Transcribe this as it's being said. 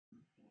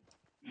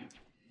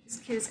This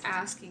kid is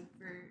asking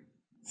for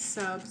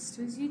subs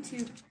to his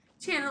YouTube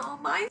channel.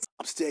 Mine's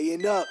I'm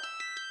staying up.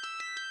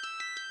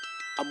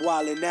 I'm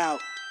wilding out.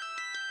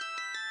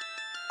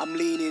 I'm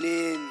leaning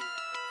in.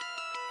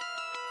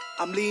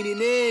 I'm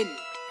leaning in.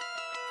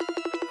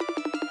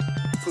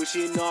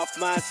 Pushing off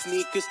my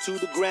sneakers to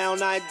the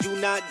ground. I do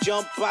not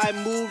jump, I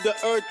move the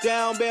earth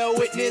down. Bear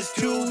witness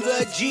to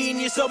the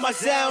genius of my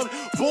sound.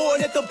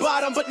 Born at the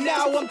bottom, but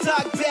now I'm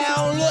top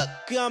down. Look,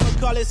 I'ma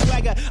call it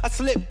swagger. I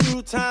slip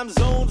through time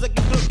zones like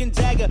a cloak and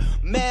dagger.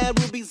 Mad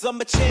rubies on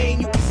my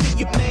chain. You can see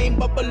your name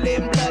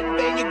bubbling, blood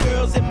vein. Your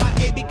girl's in my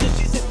ear because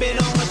she's sipping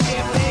on my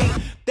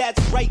champagne. That's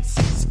right,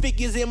 6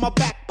 figures in my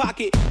back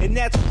pocket. And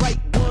that's right,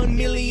 1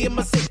 million in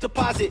my safe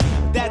deposit.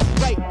 That's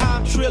right,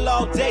 I'm trill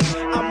all day.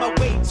 On my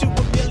way to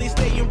a Billy,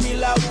 staying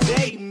real all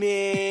day,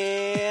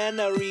 man.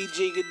 I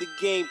rejiggered the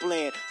game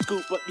plan.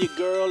 Scoop up your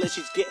girl and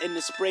she's getting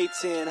the spray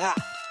tan. Ha!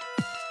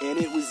 And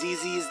it was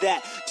easy as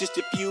that. Just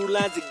a few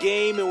lines of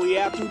game and we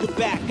out through the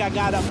back. I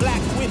got a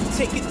black whip,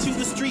 take it to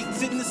the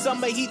streets in the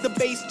summer heat. The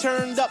bass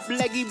turned up,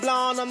 leggy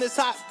blonde on this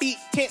hot beat.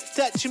 Can't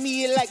touch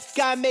me like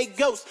I make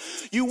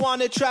ghosts. You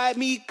wanna try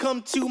me?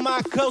 Come to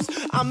my coast.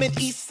 I'm an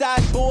east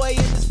side boy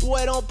and this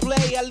boy don't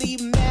play. I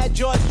leave mad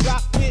jaws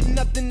drop with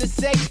nothing to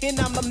say. And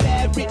I'm a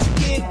mad rich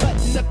kid but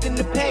nothing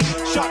to pay.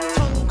 Sharp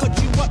tongue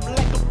cut you up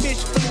like a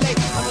fish fillet.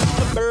 I'm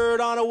just a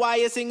bird on a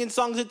wire singing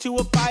songs into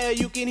a fire.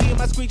 You can hear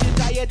my screeching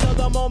tire till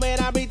the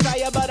moment I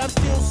retire. But I'm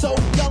still so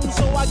young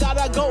so I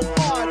gotta go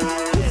hard.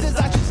 This is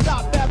I should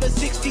stop after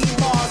 16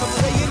 bars. I'm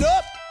staying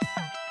up.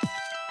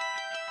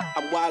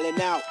 I'm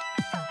wilding out.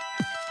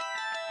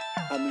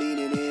 I'm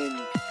leaning in.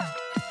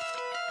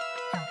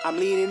 I'm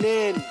leaning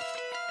in.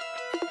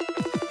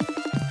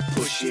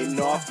 Pushing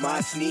off my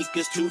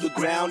sneakers to the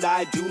ground.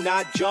 I do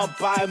not jump,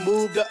 I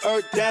move the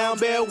earth down.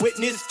 Bear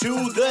witness to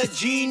the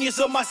genius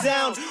of my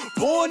sound.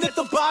 Born at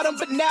the bottom,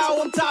 but now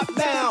I'm top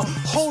down.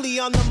 Holy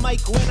on the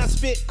mic when I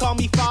spit, call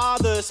me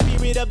father.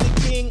 Spirit of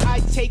the king, I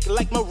take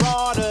like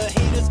marauder.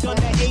 Haters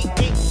gonna hate,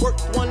 ain't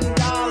worth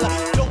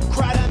 $1. Don't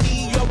cry to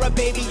me, you're a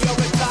baby, you're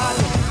a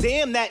toddler.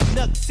 Damn, that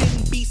nuts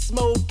in beast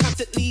mode.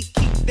 Constantly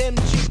keep them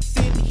chicks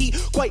in heat.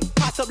 Quite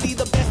possibly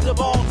the best of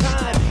all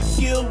time.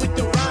 Skill with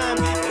the rhyme,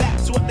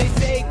 that's what they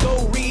say.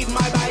 Go read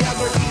my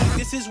biography.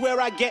 This is where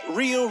I get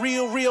real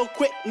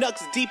quick.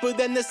 Nuts deeper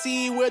than the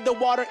sea where the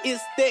water is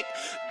thick.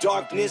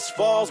 Darkness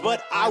falls,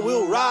 but I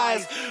will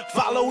rise.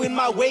 Follow in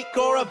my wake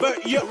or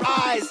avert your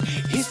eyes.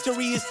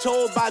 History is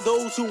told by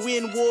those who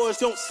win wars.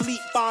 Don't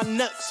sleep on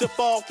nuts or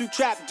fall through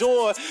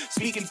trapdoor.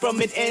 Speaking from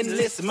an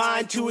endless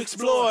mind to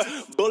explore.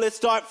 Bullets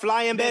start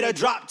flying, better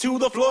drop to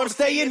the floor. I'm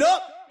staying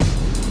up.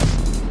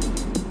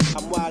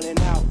 I'm wilding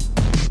out.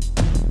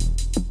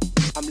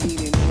 I'm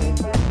leaning in.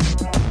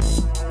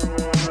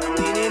 I'm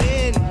leaning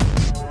in.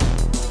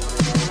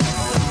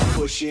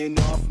 Pushing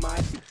off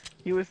my...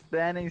 He was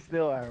standing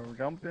still. I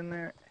jumped in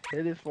there,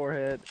 hit his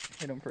forehead,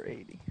 hit him for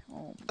 80.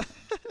 Oh my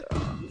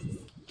God.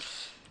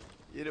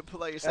 You didn't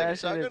pull out your second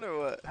shotgun or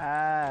what?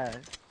 I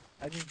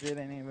just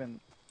didn't even.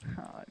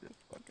 Oh, I just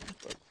fucking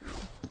fucked.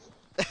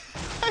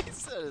 I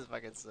said his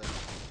fucking son.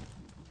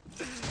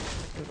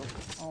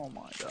 Oh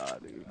my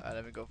God, dude. Alright,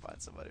 let me go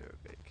find somebody real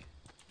quick.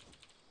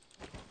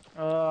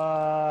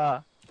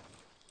 I'm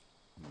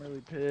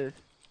really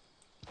pissed.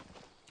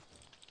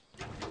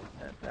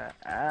 That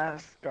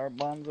ass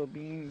garbanzo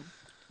beans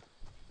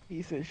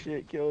piece of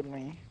shit killed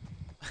me.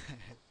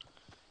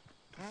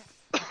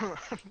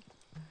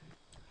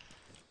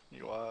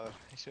 You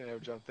shouldn't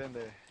have jumped in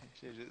there. You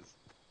should just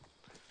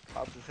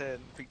popped his head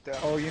and freaked out.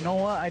 Oh, you know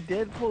what? I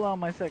did pull out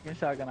my second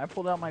shotgun. I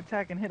pulled out my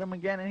tack and hit him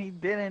again, and he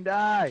didn't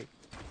die.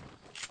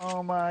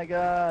 Oh my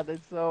God,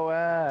 it's so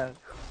ass.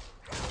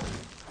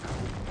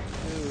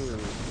 Dude,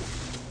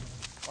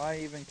 why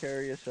even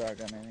carry a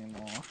shotgun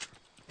anymore?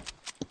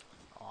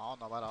 Oh, I don't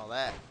know about all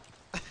that.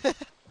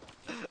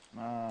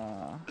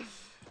 Nah.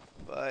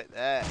 But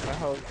that. I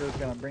hope it's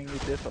gonna bring you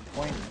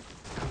disappointment.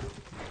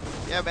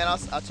 Yeah, man,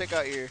 I'll check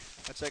out your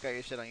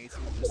shit on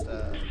YouTube. Just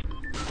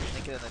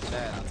link it in the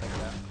chat. I'll check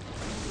it out.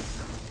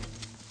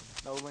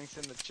 No links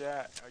in the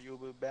chat or you'll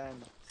be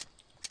banned.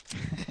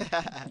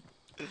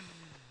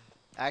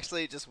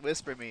 Actually, just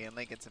whisper me and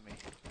link it to me,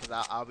 cause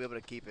I'll be able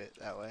to keep it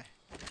that way.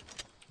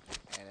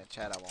 And in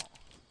chat, I won't.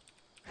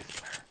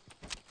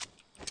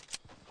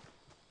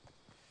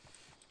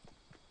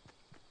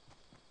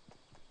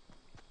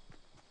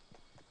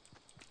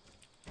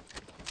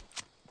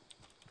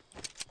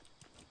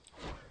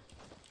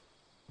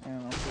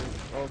 And I'm pretty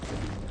focused.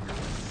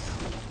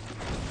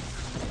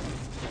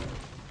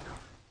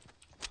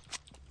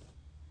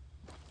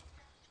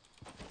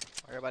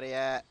 Where everybody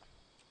at?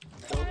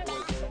 Dope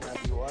boy better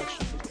not be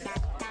watching.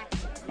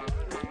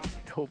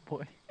 Dope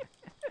boy.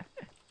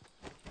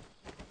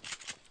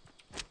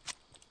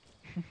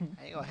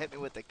 Ain't gonna hit me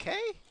with the K?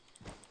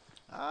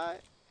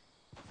 Alright.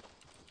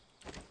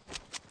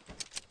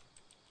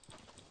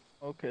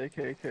 Okay,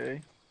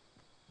 KK.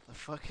 The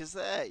fuck is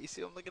that? You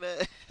see what I'm looking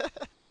at?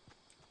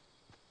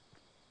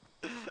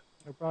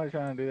 They're probably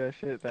trying to do that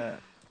shit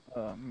that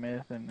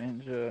Myth and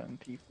Ninja and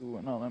Tifu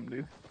and all them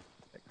do.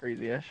 Like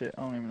crazy ass shit.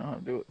 I don't even know how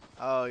to do it.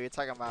 Oh, you're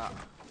talking about.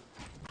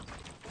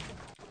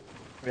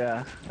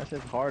 Yeah, that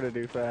shit's hard to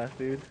do fast,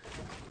 dude.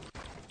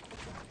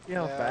 See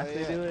how Hell fast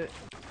they yeah. do it?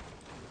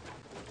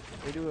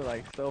 They do it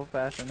like so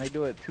fast, and they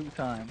do it 2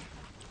 times.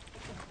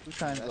 Two Yeah,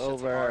 times that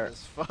shit's hard over.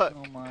 as fuck.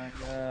 Oh my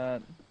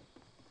god.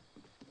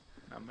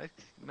 No,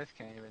 Myth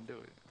can't even do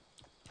it.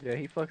 Yeah,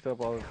 he fucks up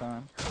all the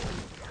time. I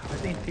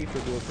think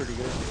Tifa do it pretty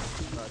good.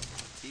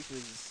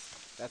 Tifu's.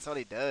 That's what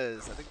he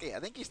does. I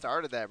think he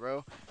started that,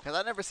 bro. Cause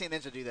I never seen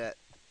Ninja do that.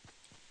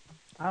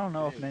 I don't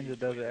know if Yeah, he Ninja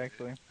does it tweeted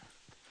actually.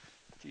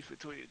 Tifa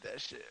tweeted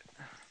that shit.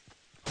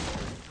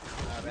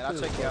 Man, I'll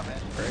check you out,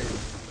 man. Crazy.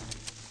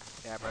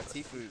 Yeah, bro.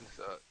 Tifu. Tifa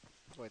suck.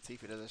 Boy,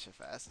 Tifu does that shit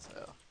fast as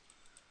hell.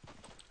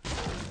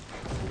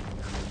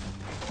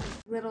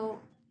 Little,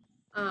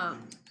 I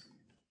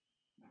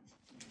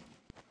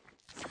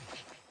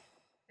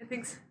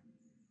think.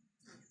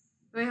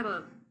 Wait, hold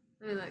on.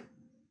 Let me look.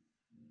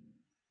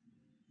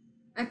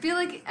 I feel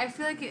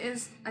like it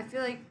is. I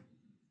feel like.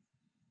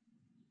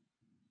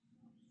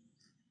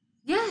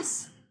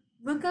 Yes.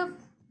 Look up.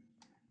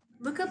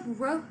 Look up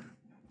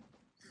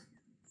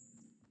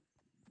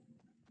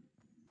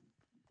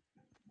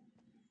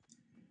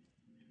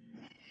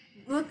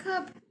Look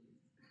up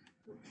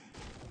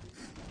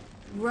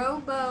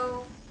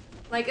Robo.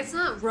 Like it's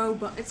not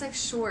Robo. It's like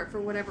short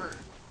for whatever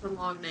the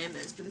long name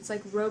is, but it's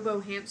like Robo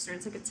Hamster.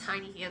 It's like a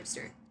tiny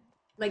hamster,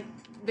 like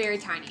very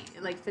tiny.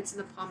 It like fits in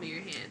the palm of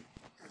your hand.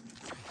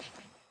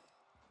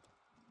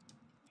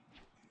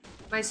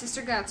 My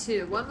sister got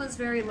two. One was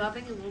very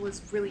loving and one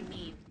was really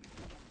mean.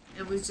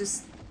 It was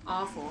just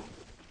awful.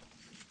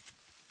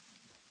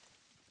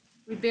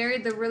 We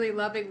buried the really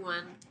loving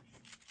one.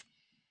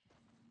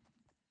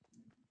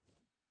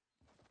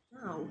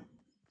 No.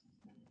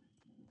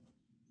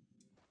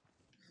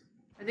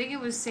 I think it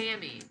was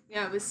Sammy.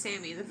 Yeah, it was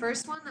Sammy. The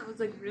first one that was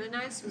like really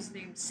nice was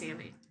named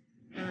Sammy.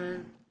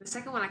 And the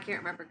second one I can't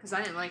remember because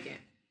I didn't like it.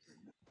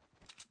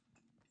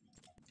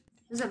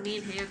 It was a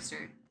mean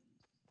hamster.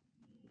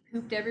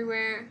 Pooped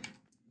everywhere.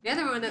 The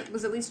other one that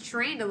was at least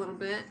trained a little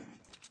bit.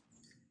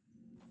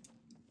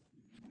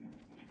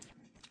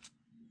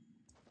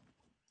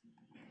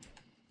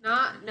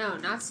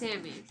 Not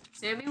Sammy.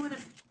 Sammy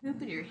wouldn't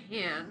poop in your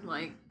hand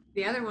like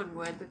the other one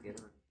would, but the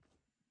other one.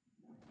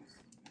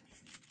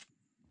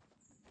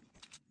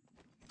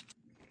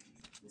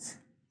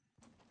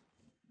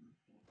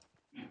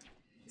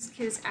 This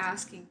kid is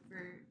asking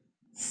for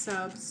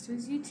subs to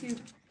his YouTube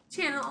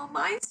channel on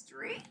my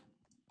stream.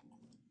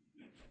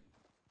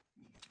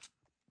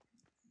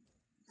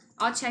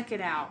 I'll check it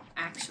out,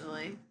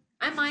 actually.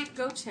 I might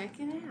go check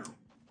it out.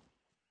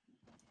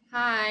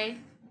 Hi.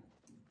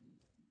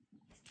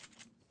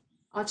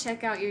 I'll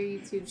check out your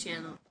YouTube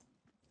channel.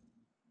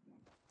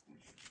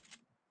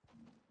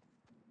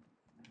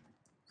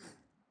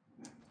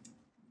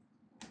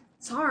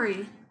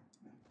 Sorry.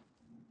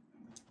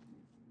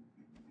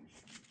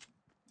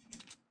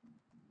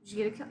 Did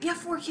you get a kill? Yeah,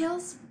 4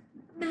 kills.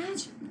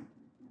 Imagine.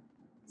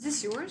 Is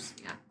this yours?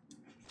 Yeah.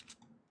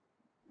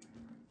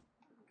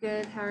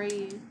 Good. How are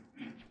you?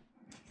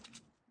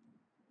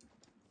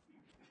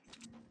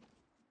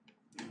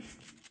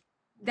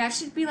 That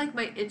should be like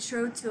my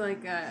intro to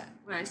like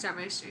when I start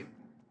my stream.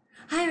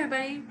 Hi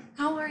everybody.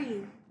 How are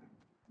you?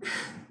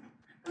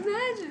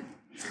 Imagine.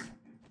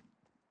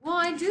 Well,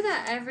 I do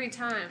that every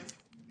time.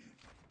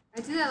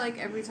 I do that like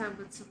every time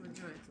when someone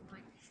joins. I'm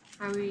like,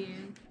 how are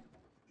you?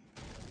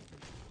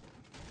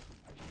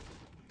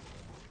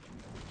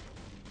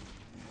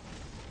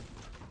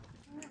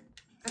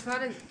 I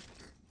thought it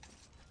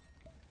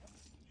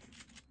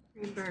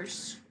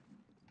reimbursed.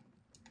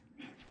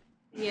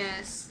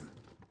 Yes.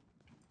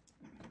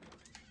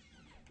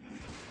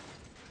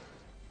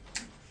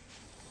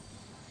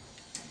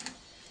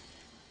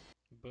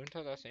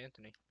 Bunta, that's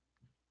Anthony.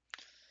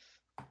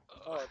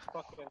 Oh, it's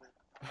fucking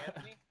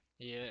Anthony?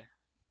 Yeah,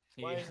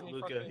 Why isn't he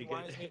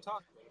why isn't he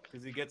talking?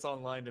 Because he gets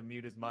online to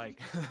mute his mic.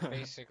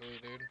 basically,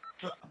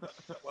 dude.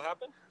 What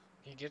happened?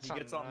 He gets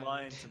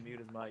online to mute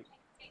his mic.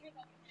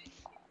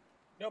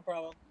 No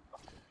problem.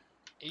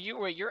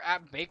 You're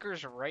at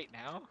Baker's right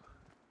now?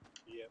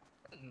 Yep.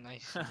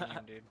 Nice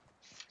name, dude.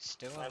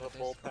 Still I on have the a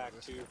bowl Discord pack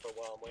list. too for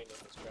while I'm waiting to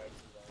subscribe to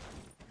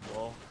that.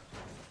 Well,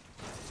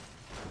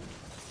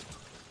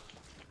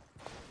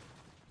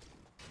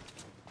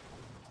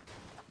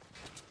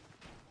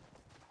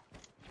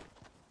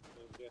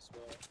 And guess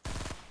what?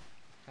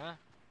 Huh?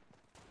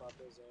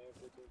 Papa's in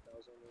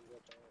 15,000 ninja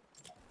account.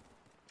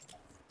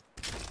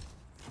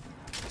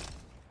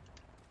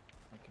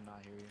 I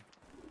cannot hear you.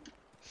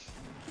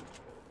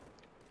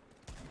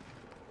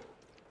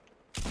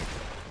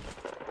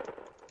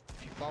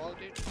 You follow,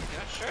 dude?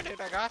 Yeah, sure,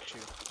 dude. I got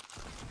you.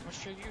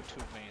 What's your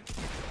YouTube, man?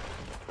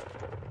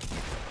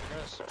 You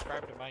gotta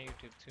subscribe to my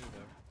YouTube too,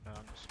 though. No,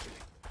 I'm just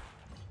kidding.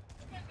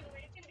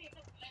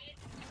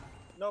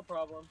 No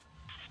problem.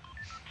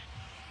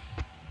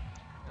 You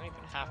don't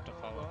even have to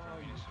follow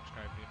for me to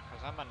subscribe, dude,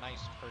 because I'm a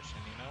nice person,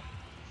 you know?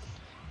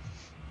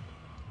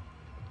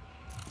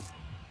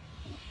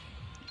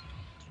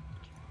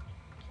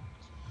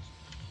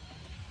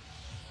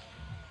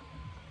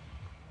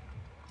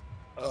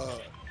 Cheese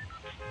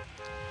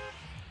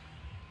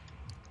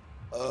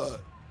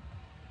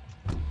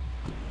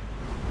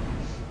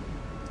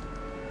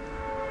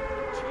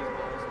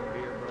balls and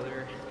beer,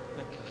 brother.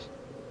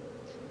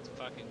 It's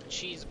fucking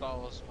cheese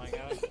balls, my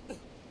guy.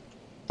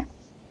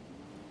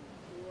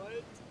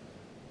 What?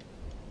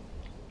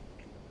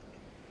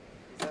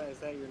 Is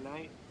that your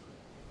night?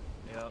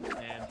 Yep,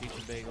 and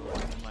pizza bagel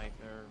and the mic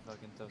are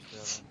fucking toasted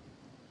oven.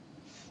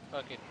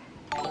 Fucking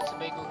pizza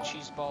bagel,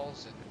 cheese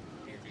balls, and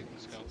here, dude,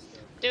 let's go.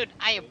 Dude,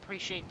 I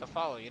appreciate the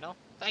follow, you know?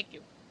 Thank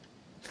you.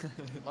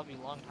 Love you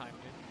long time,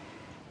 dude.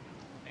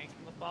 Thanks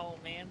for the follow,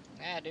 man.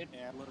 Yeah, dude.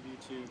 Yeah, I love you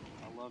too.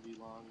 I love you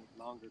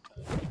longer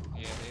time.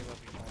 Yeah, they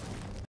love you more.